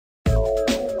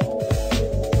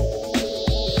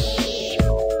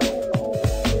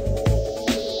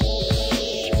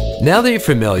Now that you're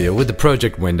familiar with the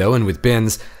project window and with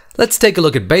bins, let's take a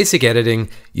look at basic editing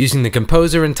using the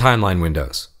Composer and Timeline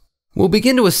windows. We'll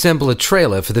begin to assemble a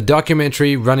trailer for the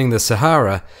documentary Running the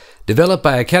Sahara, developed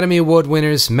by Academy Award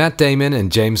winners Matt Damon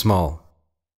and James Moll.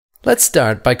 Let's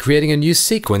start by creating a new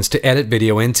sequence to edit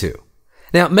video into.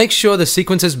 Now make sure the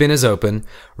Sequences bin is open,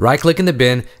 right-click in the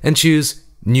bin and choose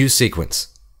New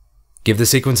Sequence. Give the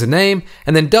sequence a name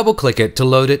and then double-click it to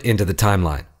load it into the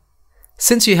timeline.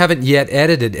 Since you haven't yet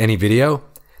edited any video,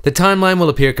 the timeline will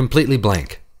appear completely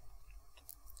blank.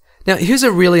 Now here's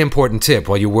a really important tip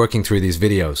while you're working through these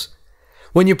videos.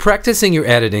 When you're practicing your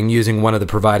editing using one of the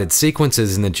provided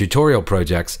sequences in the tutorial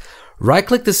projects,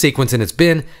 right-click the sequence in its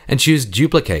bin and choose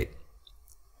Duplicate.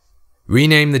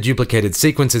 Rename the duplicated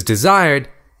sequence as desired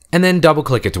and then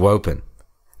double-click it to open.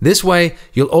 This way,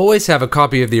 you'll always have a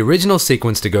copy of the original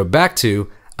sequence to go back to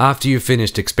after you've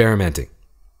finished experimenting.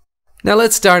 Now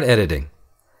let's start editing.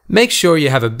 Make sure you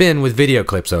have a bin with video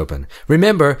clips open.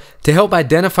 Remember, to help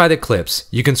identify the clips,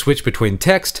 you can switch between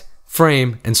text,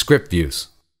 frame, and script views.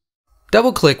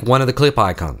 Double-click one of the clip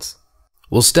icons.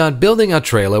 We'll start building our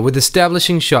trailer with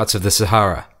establishing shots of the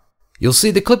Sahara. You'll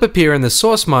see the clip appear in the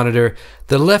source monitor,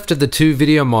 the left of the two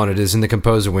video monitors in the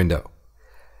Composer window.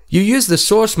 You use the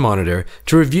source monitor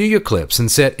to review your clips and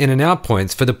set in and out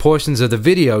points for the portions of the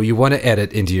video you want to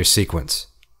edit into your sequence.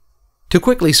 To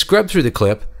quickly scrub through the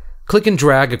clip, click and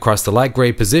drag across the light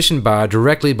gray position bar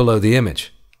directly below the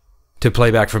image. To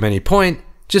playback from any point,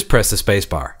 just press the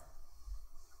spacebar.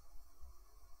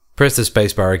 Press the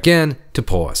spacebar again to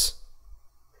pause.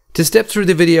 To step through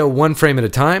the video one frame at a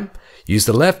time, use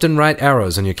the left and right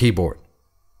arrows on your keyboard.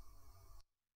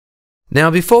 Now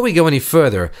before we go any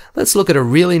further, let's look at a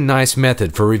really nice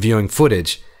method for reviewing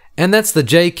footage, and that's the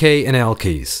J, K, and L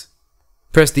keys.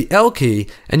 Press the L key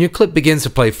and your clip begins to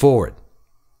play forward.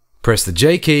 Press the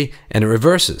J key and it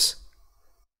reverses.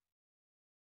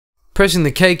 Pressing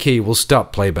the K key will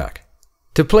stop playback.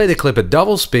 To play the clip at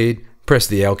double speed, press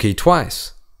the L key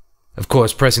twice. Of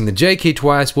course, pressing the J key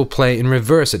twice will play in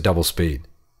reverse at double speed.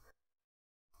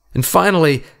 And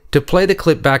finally, to play the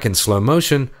clip back in slow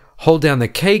motion, hold down the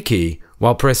K key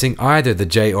while pressing either the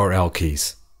J or L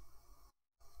keys.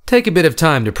 Take a bit of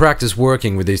time to practice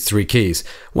working with these three keys.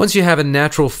 Once you have a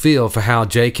natural feel for how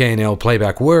J, K, and L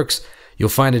playback works, you'll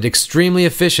find it extremely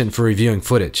efficient for reviewing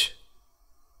footage.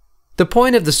 The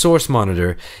point of the source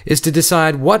monitor is to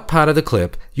decide what part of the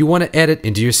clip you want to edit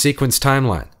into your sequence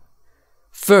timeline.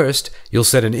 First, you'll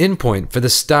set an in point for the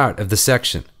start of the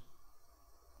section.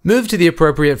 Move to the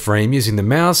appropriate frame using the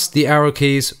mouse, the arrow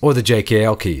keys, or the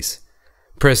JKL keys.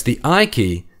 Press the I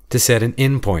key to set an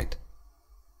in point.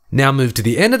 Now move to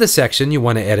the end of the section you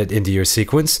want to edit into your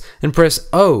sequence and press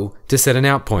O to set an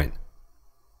out point.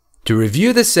 To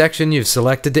review the section you've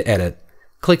selected to edit,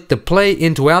 click the Play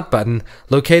Into Out button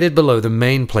located below the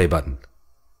main play button.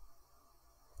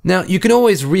 Now you can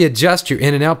always readjust your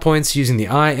in and out points using the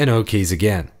I and O keys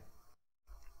again.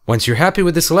 Once you're happy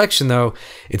with the selection though,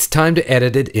 it's time to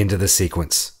edit it into the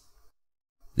sequence.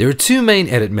 There are two main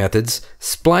edit methods,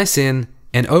 splice in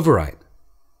and overwrite.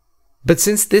 But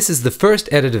since this is the first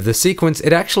edit of the sequence,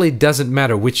 it actually doesn't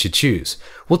matter which you choose.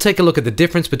 We'll take a look at the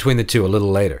difference between the two a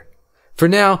little later. For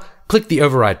now, click the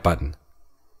overwrite button.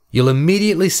 You'll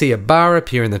immediately see a bar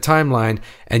appear in the timeline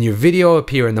and your video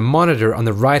appear in the monitor on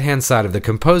the right-hand side of the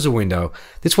Composer window.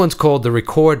 This one's called the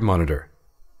Record monitor.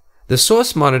 The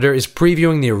source monitor is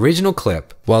previewing the original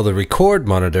clip, while the record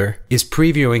monitor is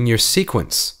previewing your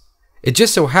sequence. It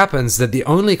just so happens that the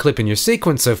only clip in your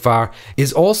sequence so far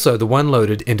is also the one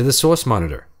loaded into the source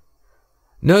monitor.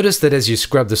 Notice that as you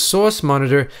scrub the source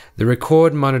monitor, the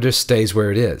record monitor stays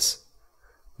where it is.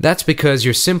 That's because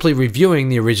you're simply reviewing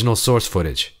the original source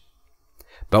footage.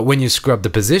 But when you scrub the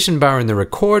position bar in the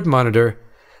record monitor,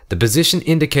 the position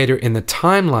indicator in the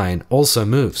timeline also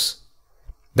moves.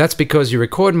 That's because your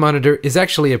record monitor is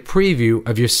actually a preview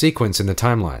of your sequence in the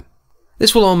timeline.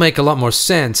 This will all make a lot more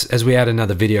sense as we add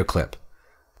another video clip.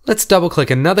 Let's double-click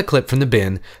another clip from the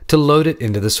bin to load it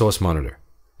into the source monitor.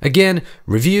 Again,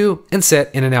 review and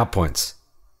set in and out points.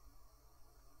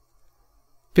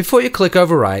 Before you click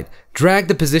overwrite, drag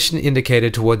the position indicator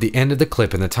toward the end of the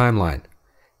clip in the timeline.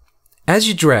 As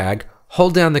you drag,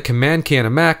 hold down the Command key on a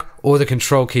Mac or the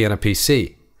Control key on a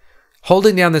PC.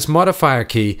 Holding down this modifier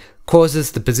key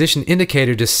causes the position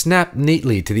indicator to snap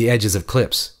neatly to the edges of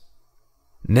clips.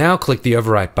 Now click the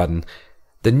overwrite button.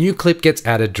 The new clip gets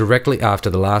added directly after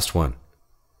the last one.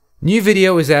 New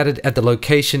video is added at the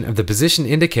location of the position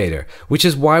indicator, which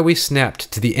is why we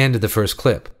snapped to the end of the first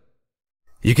clip.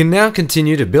 You can now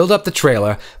continue to build up the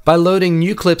trailer by loading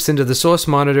new clips into the source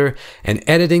monitor and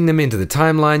editing them into the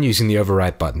timeline using the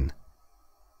overwrite button.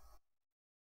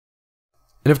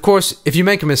 And of course, if you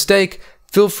make a mistake,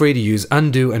 feel free to use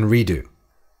undo and redo.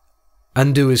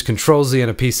 Undo is Ctrl-Z on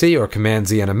a PC or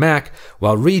Command-Z on a Mac,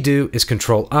 while redo is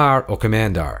Ctrl-R or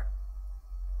Command-R.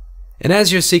 And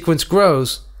as your sequence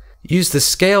grows, use the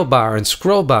scale bar and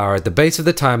scroll bar at the base of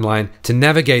the timeline to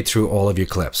navigate through all of your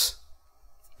clips.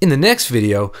 In the next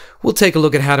video, we'll take a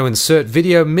look at how to insert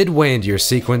video midway into your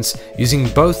sequence using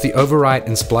both the overwrite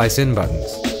and splice in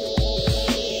buttons.